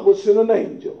 God would send an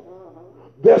angel.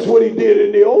 That's what he did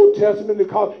in the Old Testament.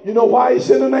 Because, you know why he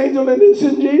sent an angel and didn't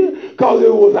send Jesus? Because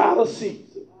it was out of season.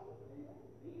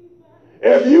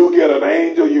 If you get an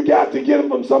angel, you got to get him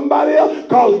from somebody else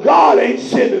because God ain't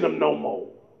sending them no more.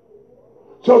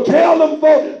 So tell them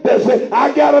folks that say,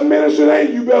 I got a ministry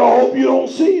angel, you better hope you don't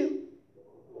see him.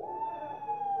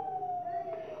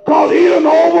 Because he done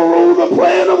overruled the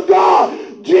plan of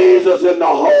God. Jesus and the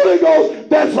Holy Ghost,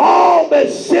 that's all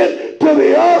that's sent to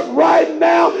the earth right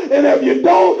now. And if you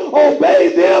don't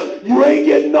obey them, you ain't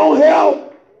getting no help.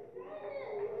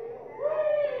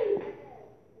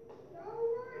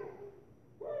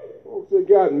 Folks, they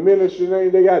got ministry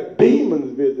names, they got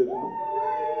demons visiting them.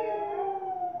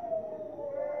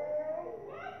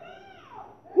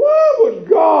 Why would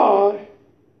God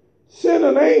send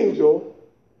an angel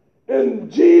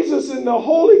and Jesus and the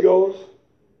Holy Ghost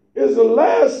is the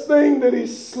last thing that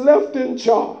he's left in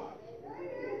charge?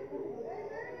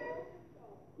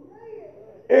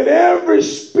 And every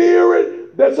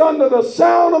spirit that's under the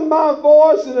sound of my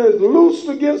voice and is loosed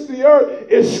against the earth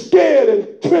is scared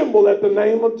and tremble at the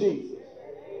name of Jesus.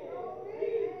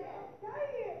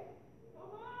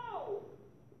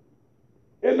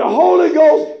 And the Holy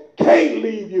Ghost can't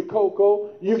leave you, Coco.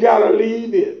 You got to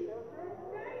leave it.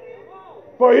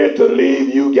 For it to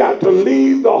leave, you got to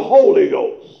leave the Holy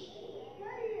Ghost.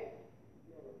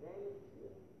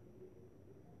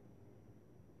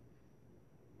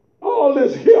 All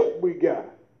this help we got,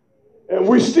 and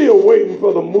we're still waiting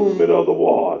for the movement of the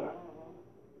water.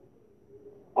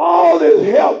 All this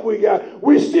help we got,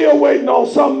 we're still waiting on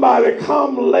somebody to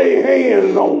come lay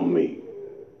hands on me.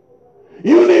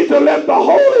 You need to let the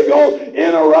Holy Ghost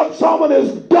interrupt some of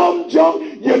this dumb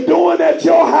junk you're doing at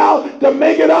your house to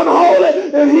make it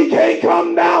unholy, and he can't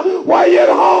come down while you're at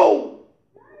home.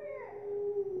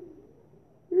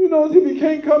 You know, if he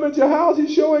can't come at your house,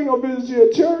 he sure ain't going to visit you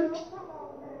at church.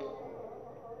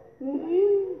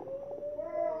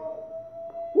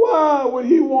 Why would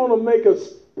he want to make a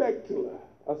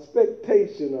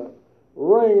spectation of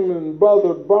Raymond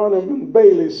Brother Barnum and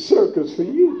Bailey circus for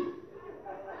you?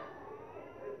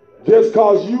 Just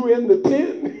because you in the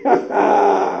tent?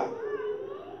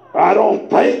 I don't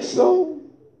think so.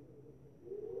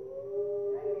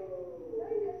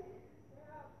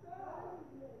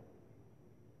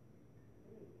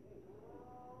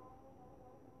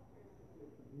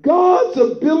 God's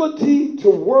ability to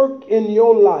work in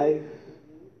your life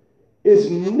is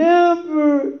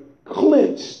never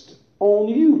clinched on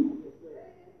you.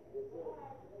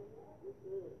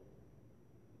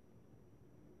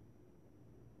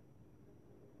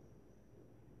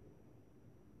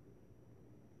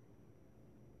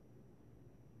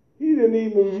 He didn't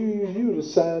even use you to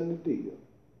sign the deal.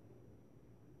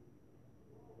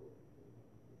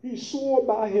 He swore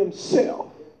by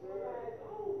himself.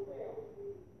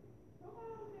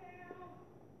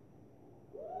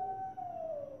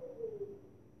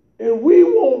 And we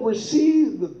won't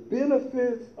receive the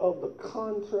benefits of the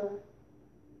contract,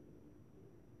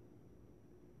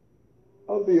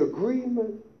 of the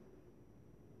agreement.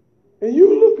 And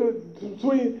you look at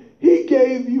between, he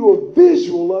gave you a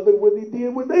visual of it what he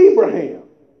did with Abraham.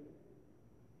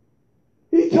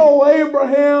 He told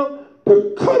Abraham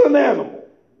to cut an animal.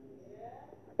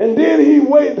 And then he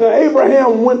waited till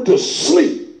Abraham went to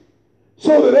sleep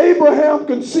so that Abraham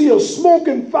could see a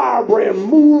smoking firebrand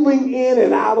moving in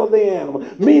and out of the animal.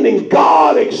 Meaning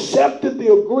God accepted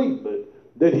the agreement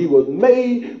that he was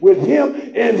made with him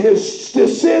and his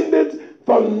descendants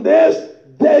from this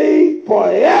day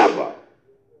forever.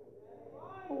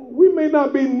 We may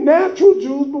not be natural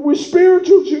Jews, but we're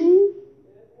spiritual Jews.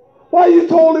 Why you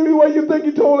told him what you think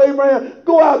you told Abraham?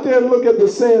 Go out there and look at the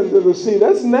sands of the sea.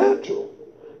 That's natural.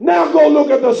 Now go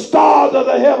look at the stars of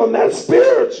the heaven. That's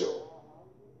spiritual.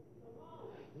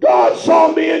 God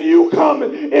saw me and you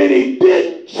coming, and he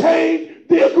didn't change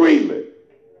the agreement.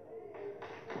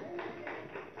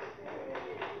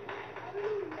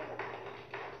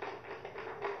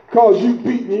 Because you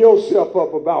beating yourself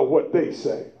up about what they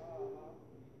say.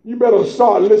 You better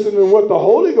start listening to what the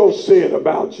Holy Ghost said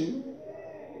about you.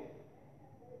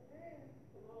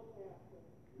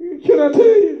 Can I tell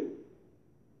you?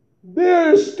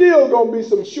 There is still going to be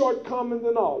some shortcomings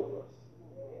in all of us.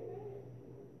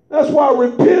 That's why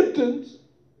repentance,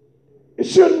 it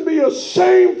shouldn't be a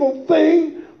shameful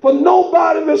thing for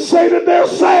nobody to say that they're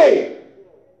saved.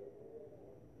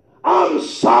 I'm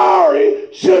sorry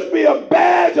should be a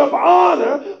badge of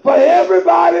honor for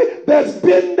everybody that's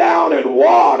been down in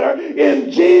water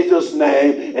in Jesus'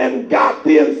 name and got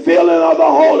the infilling of the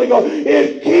Holy Ghost.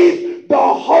 It keeps the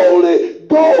Holy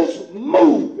Ghost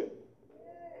moving.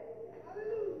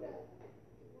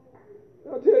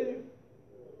 I'll tell you,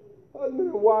 husband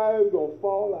and wife gonna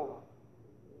fall out.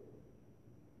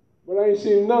 But I ain't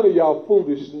seen none of y'all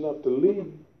foolish enough to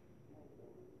leave.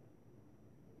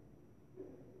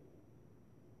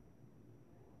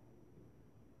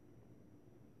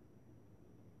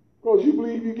 Because you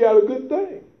believe you got a good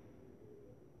thing.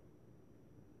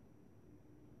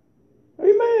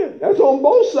 Amen. That's on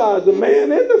both sides, the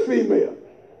man and the female.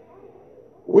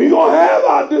 We're going to have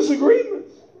our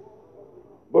disagreements.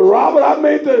 But Robert, I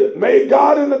made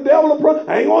God and the devil a problem.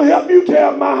 I ain't going to help you tear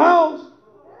up my house.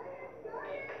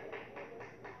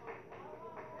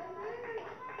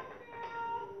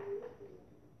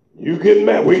 You getting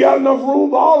mad. We got enough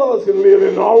room for all of us can live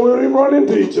in. All we don't even run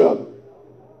into each other.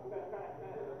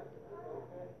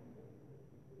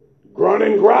 Grunt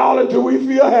and growl until we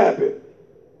feel happy.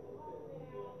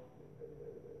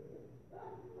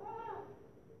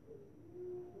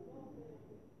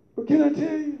 But can I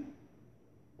tell you?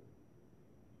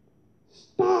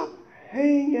 Stop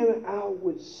hanging out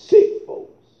with sick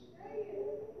folks.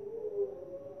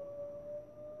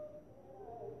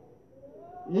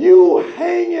 You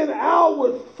hanging out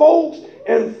with folks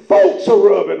and folks are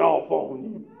rubbing off on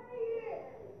you.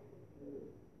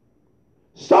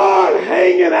 Start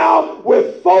hanging out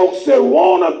with folks that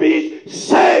want to be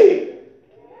saved,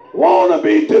 want to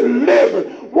be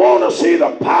delivered, want to see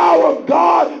the power of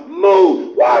God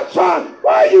move. Why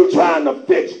are you trying to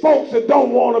fix folks that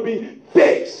don't want to be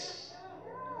fixed?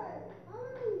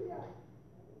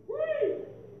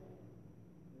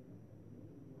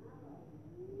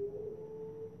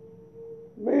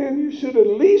 Man, you should at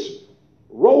least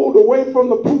rolled away from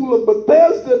the pool of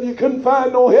Bethesda if you couldn't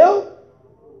find no help.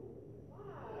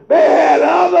 They had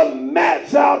other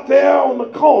mats out there on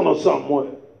the corner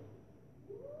somewhere.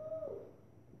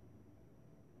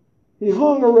 He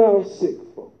hung around sick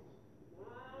folks.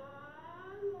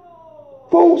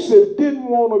 Folks that didn't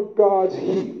want God's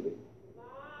healing.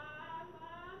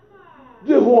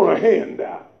 Just want a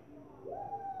handout.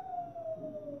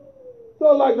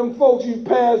 So like them folks you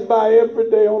pass by every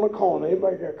day on the corner.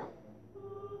 Everybody got.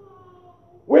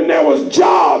 When there was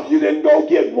jobs, you didn't go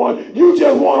get one. You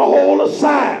just want to hold a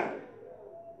sign.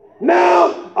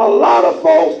 Now, a lot of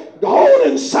folks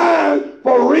holding signs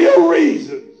for real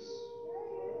reasons.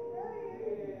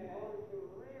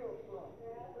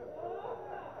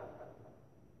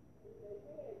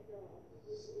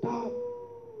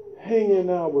 hanging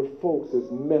out with folks that's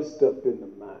messed up in the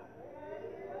mind.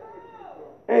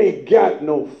 Ain't got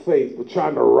no faith but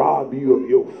trying to rob you of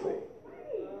your faith.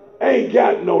 Ain't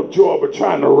got no joy but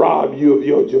trying to rob you of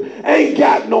your joy. Ain't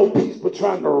got no peace but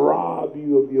trying to rob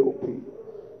you of your peace.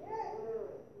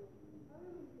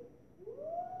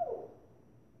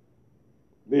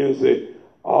 Then say,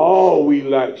 oh, we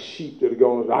like sheep that are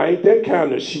going. I ain't that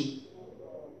kind of sheep.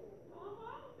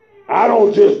 I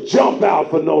don't just jump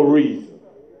out for no reason.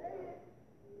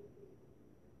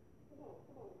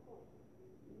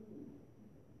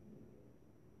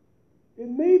 It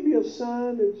may be a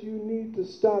sign that you need to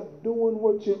stop doing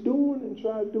what you're doing and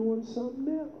try doing something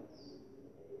else.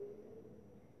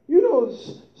 You know,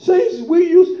 saints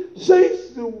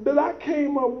that I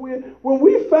came up with, when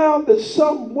we found that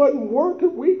something wasn't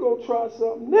working, we go try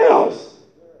something else.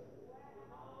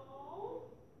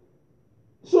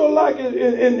 So like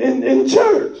in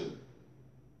church,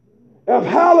 if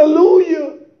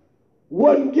hallelujah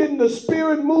wasn't getting the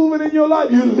Spirit moving in your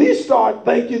life, you at least start,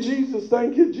 thank you, Jesus,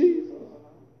 thank you, Jesus.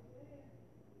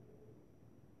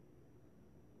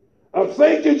 If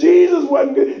thank you, Jesus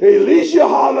wasn't good, at least you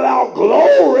hollered out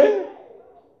glory.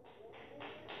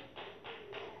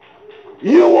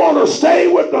 You want to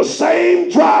stay with the same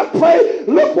dry praise?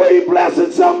 Look where he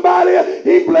blessing somebody.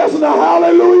 He blessing a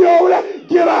hallelujah over there.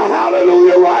 Get a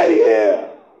hallelujah right here.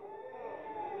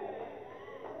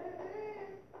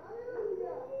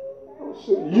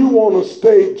 You want to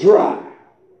stay dry.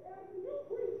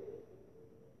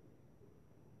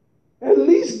 At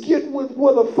least get with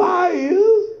where the fire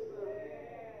is.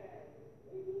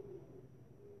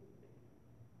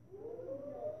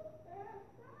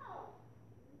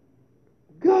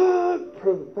 God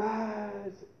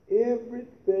provides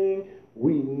everything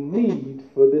we need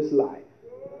for this life.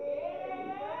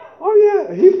 Oh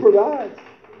yeah, he provides.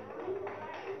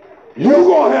 You're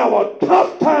going to have a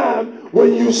tough time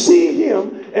when you see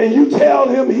him and you tell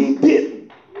him he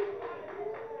didn't.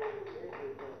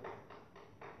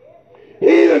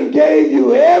 He done gave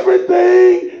you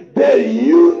everything that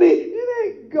you need. It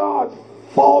ain't God's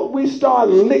fault we start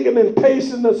licking and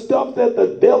pasting the stuff that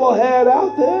the devil had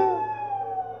out there.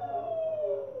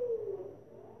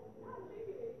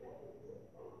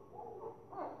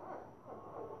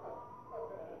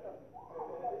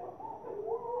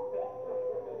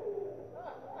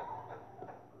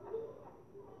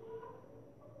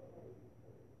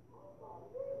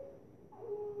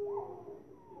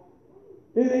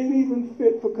 It ain't even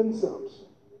fit for consumption.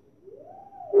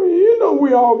 You know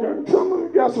we all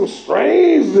got some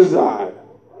strange desire.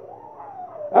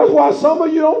 That's why some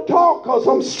of you don't talk, because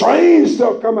some strange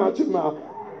stuff come out your mouth.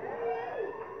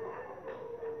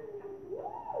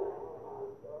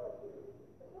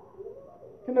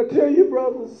 Can I tell you,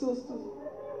 brothers and sisters,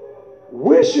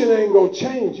 wishing ain't going to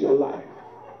change your life.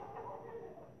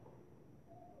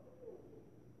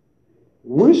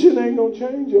 Wishing ain't going to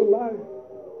change your life.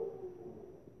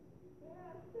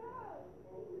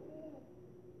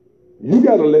 You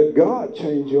got to let God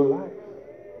change your life.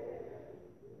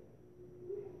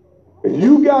 And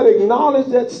you got to acknowledge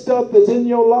that stuff that's in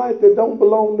your life that don't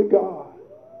belong to God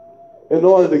in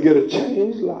order to get a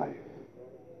changed life.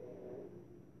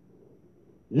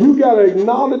 You got to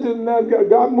acknowledge it, and that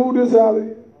God moved this out of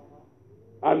here.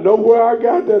 I know where I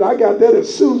got that. I got that at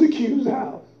Susie Q's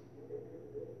house.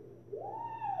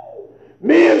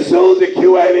 Me and Susie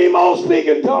Q ain't even on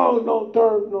speaking tongues, no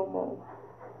terms no more.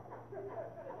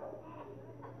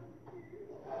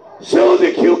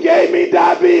 Susie Q gave me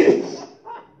diabetes.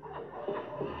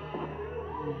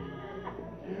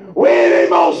 We ain't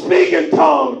even on speaking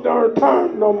tongues, darn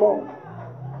terms no more.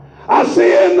 I see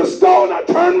her in the store and I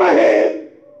turn my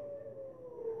head.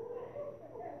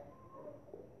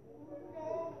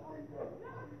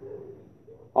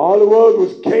 All it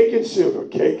was cake and sugar,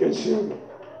 cake and sugar.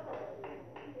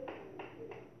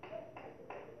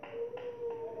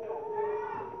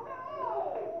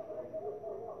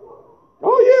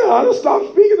 Oh yeah, I done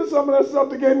stopped speaking to some of that stuff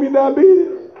that gave me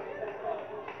diabetes.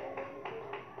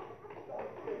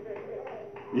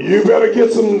 You better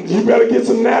get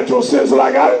some natural sense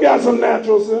like I done got some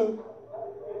natural sense.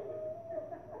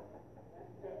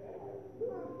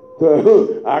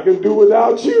 I can do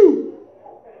without you.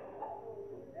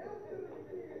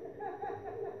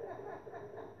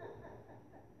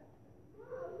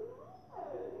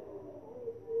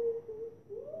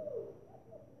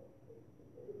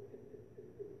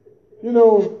 You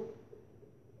know,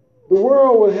 the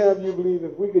world would have you believe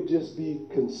if we could just be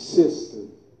consistent,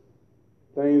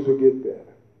 things would get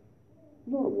better.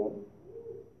 No, it won't.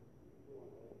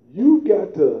 You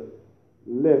got to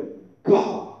let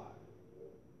God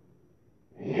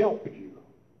help you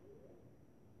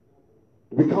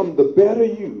to become the better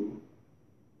you.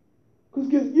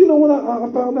 Because you know what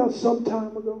I found out some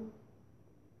time ago?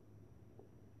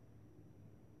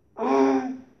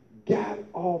 I got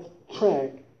off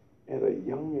track at a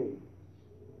young age.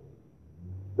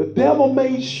 The devil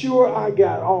made sure I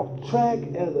got off track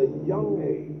at a young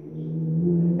age.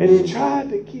 And he tried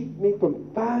to keep me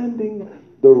from finding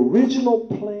the original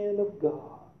plan of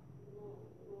God.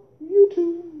 You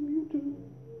too.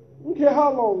 I don't care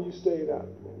how long you stayed out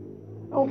there.